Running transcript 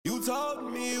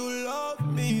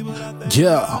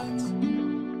Yeah.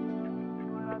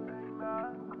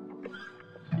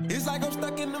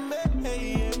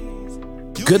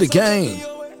 Good again.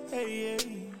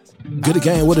 Good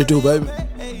again. What it do, baby?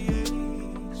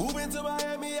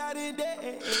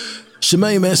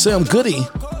 Shemaine, man, say I'm goody.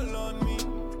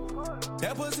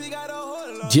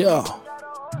 Yeah.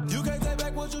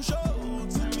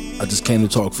 I just came to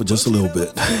talk for just a little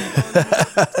bit.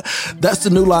 That's the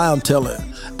new lie I'm telling.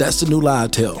 That's the new lie I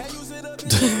tell.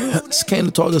 Just came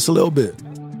to talk just a little bit.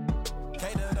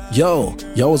 Yo,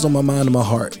 y'all was on my mind and my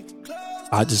heart.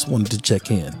 I just wanted to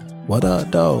check in. What up,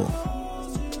 though?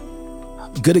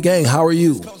 Good again, how are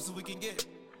you?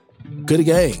 Good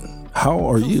again, how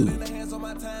are you?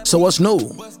 So what's new?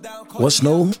 What's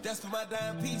new?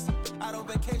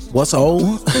 What's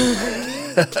old?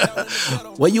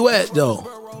 Where you at, though?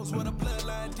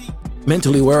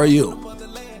 Mentally, where are you?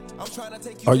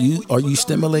 Are you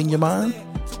stimulating your mind?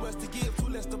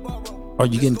 Are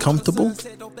you getting comfortable?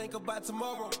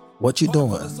 What you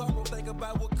doing?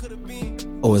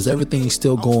 Or is everything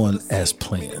still going as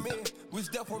planned?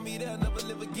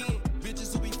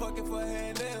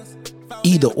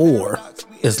 Either or,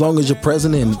 as long as you're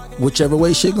present in whichever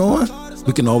way shit going,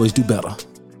 we can always do better.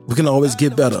 We can always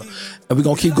get better. And we're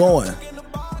going to keep going.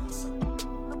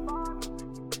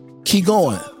 Keep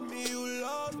going.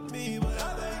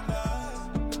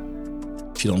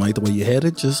 If you don't like the way you're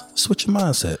headed, just switch your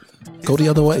mindset. Go the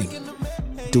other way.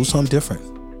 Do something different.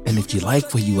 And if you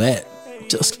like where you at,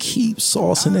 just keep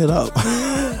saucing it up.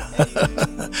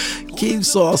 Keep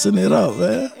saucing it up,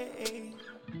 man.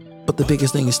 But the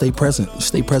biggest thing is stay present.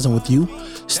 Stay present with you.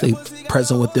 Stay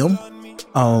present with them.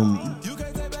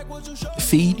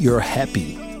 Feed your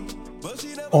happy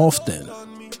often.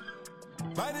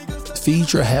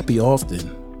 Feed your happy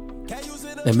often.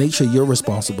 And make sure you're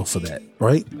responsible for that,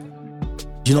 right?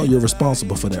 You know you're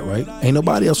responsible for that, right? Ain't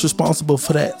nobody else responsible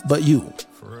for that but you.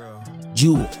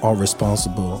 You are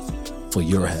responsible for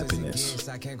your happiness.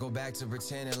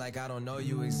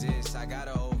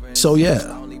 So yeah,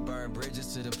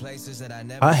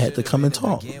 I had to come and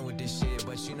talk. You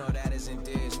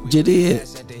did.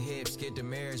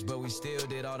 But we still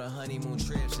did all the honeymoon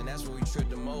trips, and that's where we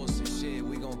tripped the most and shit.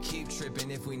 We gon' keep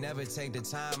tripping if we never take the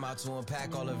time out to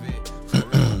unpack all of it.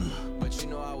 But you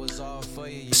know I was all for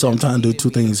you. So I'm trying to do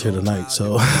two things here tonight.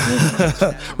 So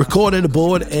recording the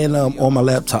board and on my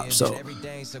laptop. So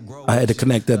I had to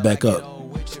connect that back up.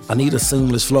 I need a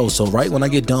seamless flow. So right when I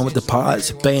get done with the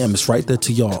pods, bam, it's right there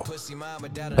to y'all.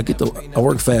 I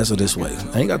work faster this way.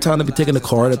 I ain't got time to be taking the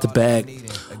card at the back,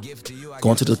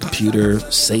 going to the computer,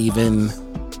 saving,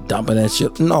 dumping that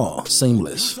shit. No,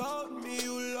 seamless.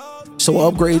 So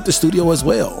upgrade the studio as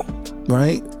well,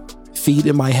 right?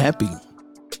 Feeding my happy.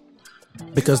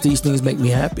 Because these things make me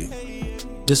happy.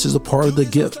 This is a part of the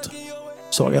gift.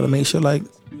 So I got to make sure,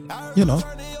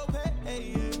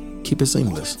 keep it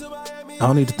seamless. I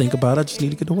don't need to think about it. I just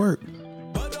need to get to work.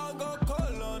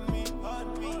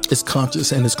 It's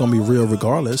conscious and it's going to be real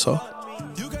regardless. So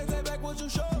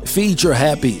feed your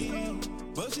happy.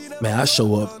 Man, I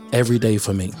show up every day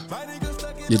for me.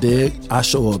 You dig? I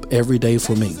show up every day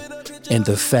for me. And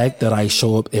the fact that I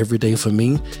show up every day for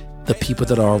me, the people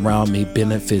that are around me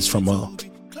benefits from a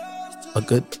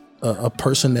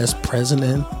person that's present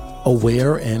and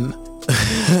aware and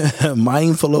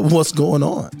mindful of what's going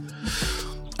on.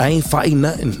 I ain't fighting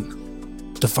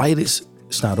nothing. The fight it's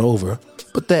not over,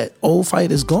 but that old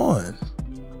fight is gone.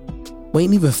 We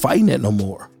ain't even fighting it no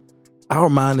more. Our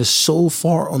mind is so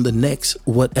far on the next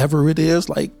whatever it is.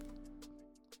 Like,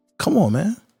 come on,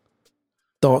 man.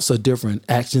 Thoughts are different.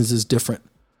 Actions is different.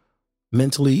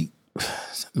 Mentally,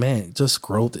 man, just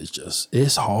growth is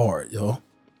it's hard, yo.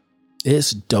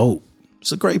 It's dope.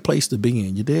 It's a great place to be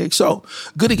in, you dig? So,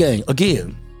 good again.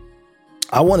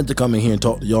 I wanted to come in here and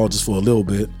talk to y'all just for a little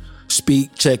bit.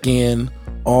 Speak, check in.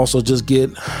 Also just get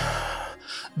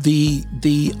the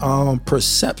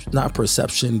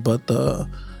perception, but the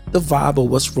vibe of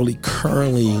what's really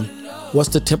currently, what's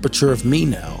the temperature of me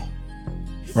now,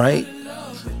 right?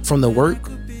 From the work,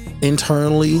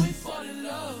 internally,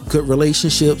 good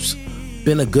relationships,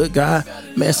 been a good guy.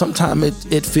 Man, sometimes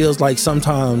it feels like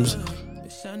sometimes,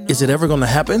 is it ever going to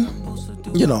happen?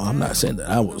 I'm not saying that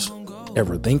I was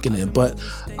ever thinking it, but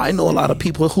I know a lot of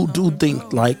people who do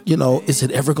think like, is it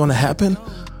ever going to happen?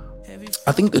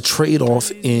 I think the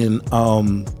trade-off in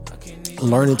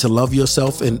learning to love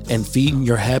yourself and feeding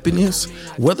your happiness,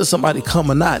 whether somebody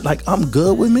come or not, like I'm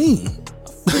good with me.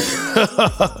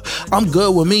 I'm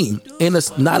good with me. And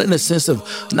it's not in a sense of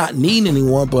not needing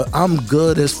anyone, but I'm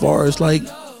good as far as like,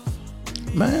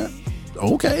 man,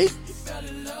 okay.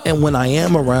 And when I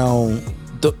am around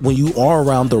when you are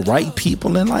around the right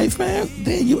people in life, man,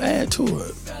 then you add to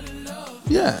it.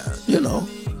 Yeah,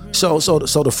 So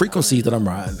the frequency that I'm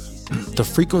riding, the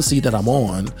frequency that I'm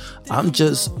on, I'm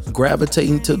just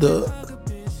gravitating to the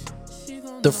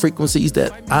frequencies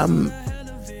that I'm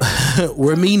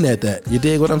we're meeting at that. You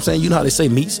dig what I'm saying? You know how they say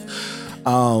meet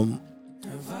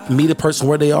a person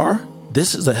where they are?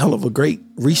 This is a hell of a great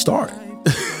restart.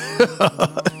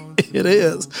 It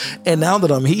is. And now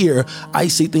that I'm here, I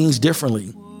see things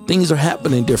differently. Things are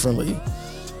happening differently.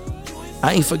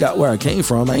 I ain't forgot where I came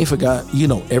from. I ain't forgot,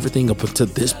 everything up to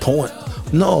this point.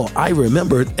 No, I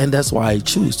remembered, and that's why I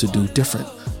choose to do different,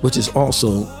 which is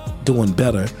also doing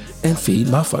better and feed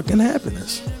my fucking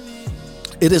happiness.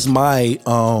 It is my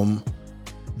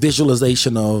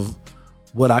visualization of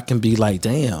what I can be like,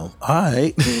 damn, all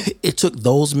right. It took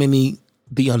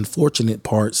the unfortunate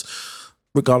parts,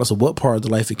 regardless of what part of the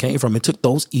life it came from, it took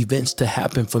those events to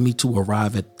happen for me to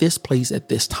arrive at this place at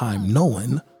this time,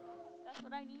 knowing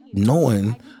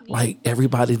like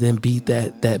everybody then beat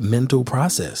that mental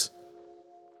process.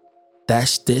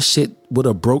 This shit would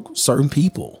have broke certain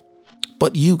people.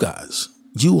 But you guys,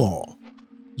 y'all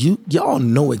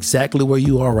know exactly where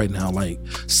you are right now. Like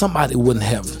somebody wouldn't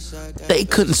have, they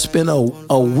couldn't spend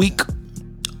a week,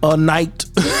 a night,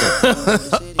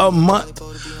 a month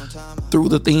through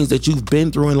the things that you've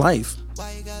been through in life.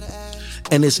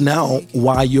 And it's now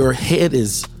why your head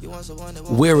is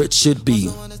where it should be,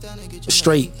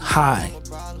 straight, high.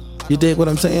 You dig what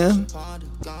I'm saying?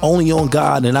 Only on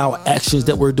God and our actions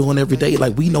that we're doing every day.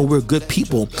 Like we know we're good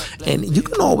people, and you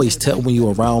can always tell when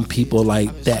you're around people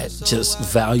like that just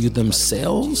value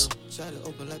themselves.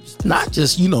 Not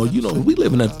just, we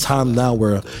live in a time now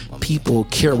where people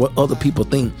care what other people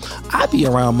think. I be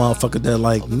around motherfuckers that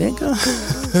like, nigga,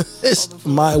 it's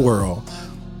my world.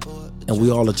 And we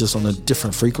all are just on a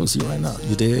different frequency right now.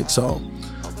 You dig? So,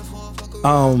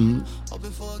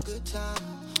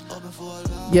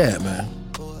 yeah, man.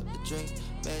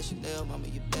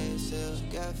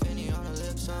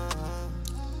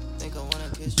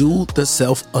 Do the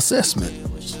self-assessment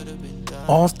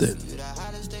often.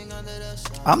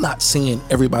 I'm not saying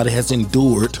everybody has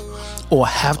endured or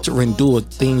have to endure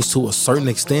things to a certain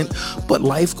extent, but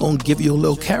life gonna give you a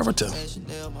little character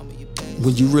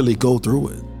when you really go through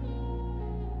it.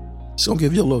 It's gonna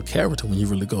give you a little character when you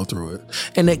really go through it.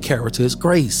 And that character is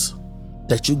grace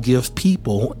that you give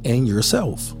people and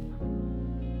yourself.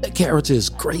 That character is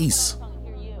grace.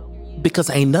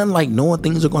 Because ain't nothing like knowing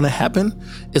things are gonna happen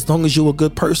as long as you're a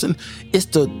good person. It's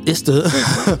the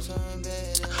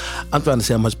I'm trying to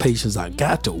say how much patience I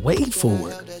got to wait for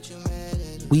it.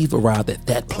 We've arrived at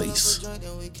that place.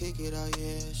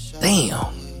 Damn.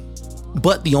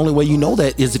 But the only way you know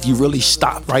that is if you really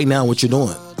stop right now what you're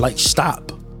doing. Like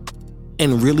stop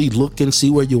and really look and see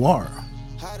where you are.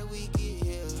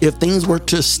 If things were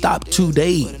to stop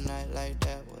today,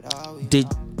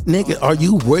 are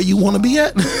you where you want to be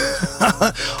at?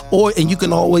 And you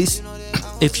can always,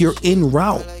 if you're en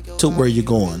route to where you're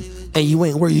going and you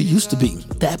ain't where you used to be,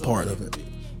 that part of it.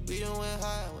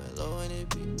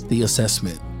 The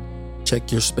assessment.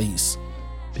 Check your space,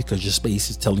 because your space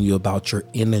is telling you about your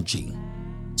energy.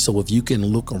 So if you can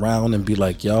look around and be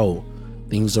like, yo,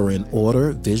 things are in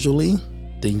order visually,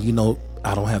 then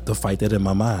I don't have to fight that in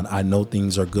my mind. I know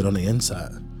things are good on the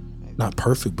inside. Not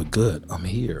perfect, but good. I'm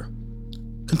here.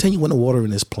 Continue in the water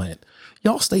in this plant.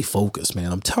 Y'all stay focused,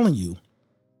 man. I'm telling you,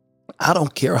 I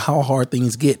don't care how hard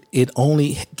things get. It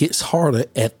only gets harder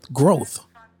at growth.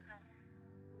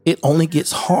 It only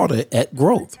gets harder at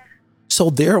growth. So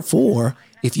therefore,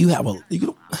 if you have a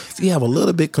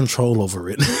little bit control over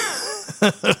it,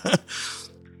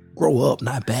 grow up,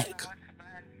 not back.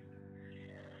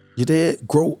 You did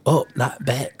grow up, not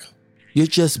back. You're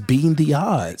just beating the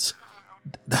odds.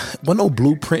 Wasn't no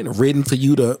blueprint written for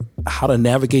you to how to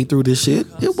navigate through this shit.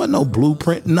 It wasn't no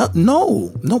blueprint.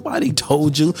 No, nobody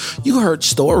told you. You heard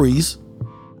stories,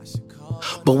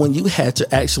 but when you had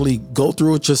to actually go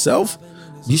through it yourself,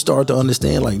 you start to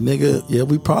understand. Like, nigga, yeah,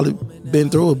 we probably been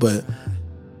through it, but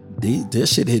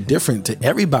this shit hit different to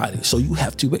everybody. So you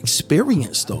have to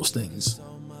experience those things.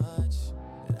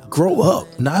 Grow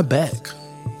up, not back.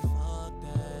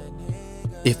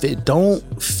 If it don't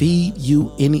feed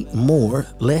you anymore,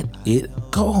 let it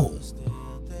go.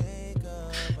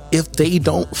 If they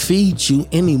don't feed you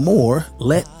anymore,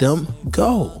 let them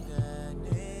go.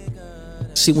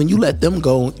 See, when you let them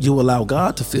go, you allow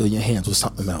God to fill your hands with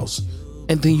something else.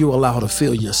 And then you're allowed to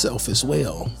fill yourself as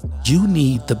well. You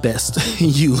need the best in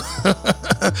you.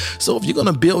 So if you're going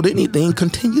to build anything,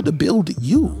 continue to build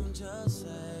you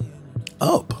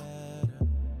up.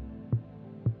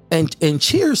 And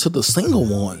cheers to the single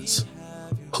ones.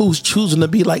 who's choosing to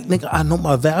be like, nigga, I know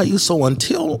my value, so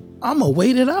until I'ma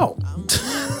wait it out.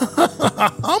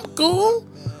 I'm cool.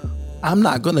 I'm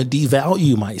not gonna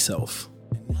devalue myself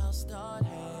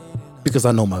because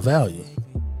I know my value.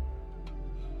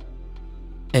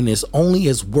 And it's only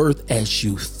as worth as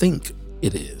you think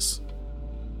it is.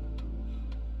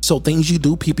 So things you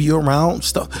do, people you're around,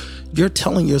 stuff, you're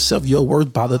telling yourself your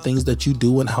worth by the things that you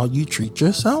do and how you treat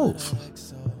yourself.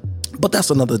 But that's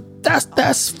for another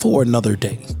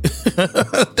day.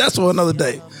 That's for another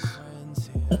day.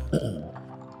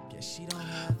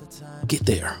 Get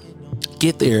there.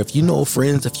 Get there. If you know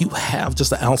friends, if you have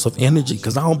just an ounce of energy,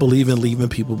 because I don't believe in leaving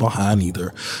people behind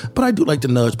either. But I do like to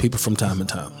nudge people from time to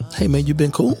time. Hey man, you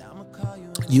been cool?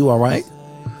 You all right?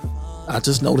 I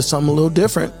just noticed something a little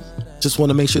different. Just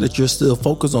want to make sure that you're still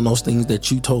focused on those things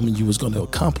that you told me you was going to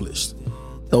accomplish.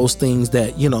 Those things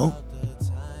that, you know,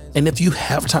 and if you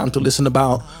have time to listen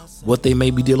about what they may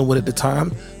be dealing with at the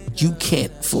time, you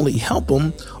can't fully help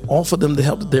them, offer them the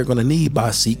help that they're going to need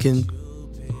by seeking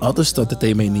other stuff that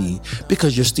they may need,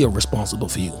 because you're still responsible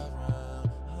for you.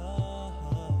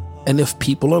 And if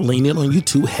people are leaning on you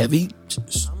too heavy,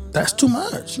 that's too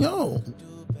much. Yo,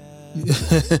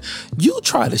 you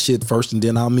try the shit first and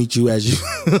then I'll meet you as you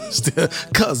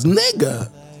cause nigga,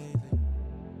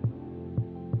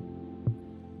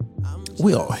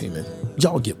 we all human.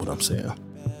 Y'all get what I'm saying.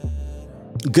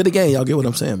 Good again, y'all get what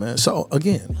I'm saying, man. So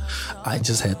again, I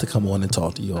just had to come on and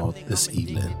talk to y'all this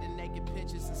evening.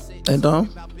 And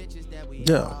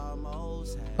yeah,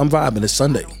 I'm vibing. It's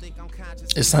Sunday.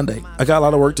 It's Sunday. I got a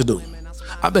lot of work to do.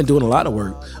 I've been doing a lot of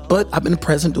work, but I've been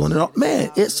present doing it all.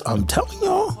 Man, I'm telling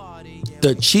y'all,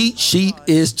 the cheat sheet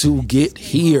is to get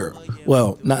here.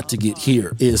 Well, not to get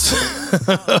here, is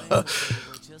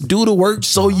do the work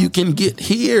so you can get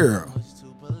here.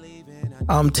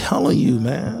 I'm telling you,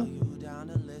 man.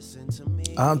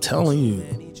 I'm telling you.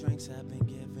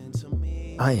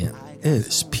 I am. It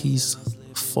is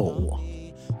peaceful.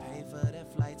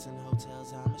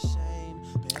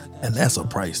 And that's a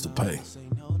price to pay.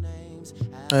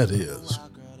 That is.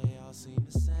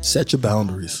 Set your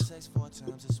boundaries.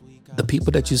 The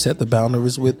people that you set the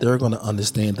boundaries with, they're going to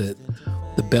understand that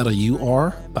the better you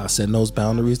are by setting those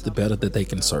boundaries, the better that they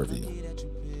can serve you.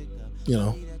 You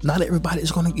know, not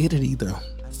everybody's going to get it either.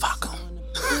 Fuck them.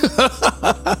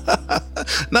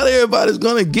 Not everybody's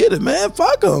going to get it, man.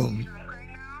 Fuck them.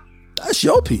 That's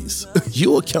your piece.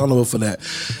 You accountable for that.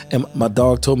 And my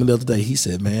dog told me the other day, he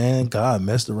said, man, God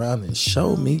messed around and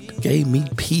gave me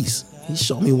peace. He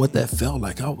showed me what that felt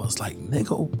like. I was like,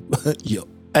 nigga, yo,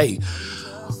 hey,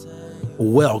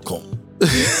 welcome.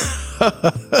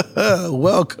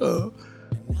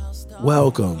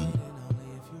 Welcome.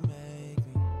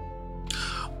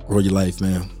 Grow your life,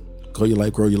 man. Grow your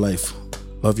life.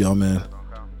 Love y'all, man.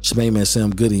 It's your main man,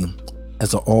 Sam Goody.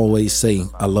 As I always say,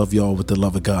 I love y'all with the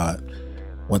love of God.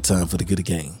 One time for the good of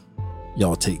game.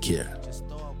 Y'all take care.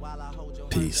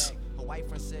 Peace.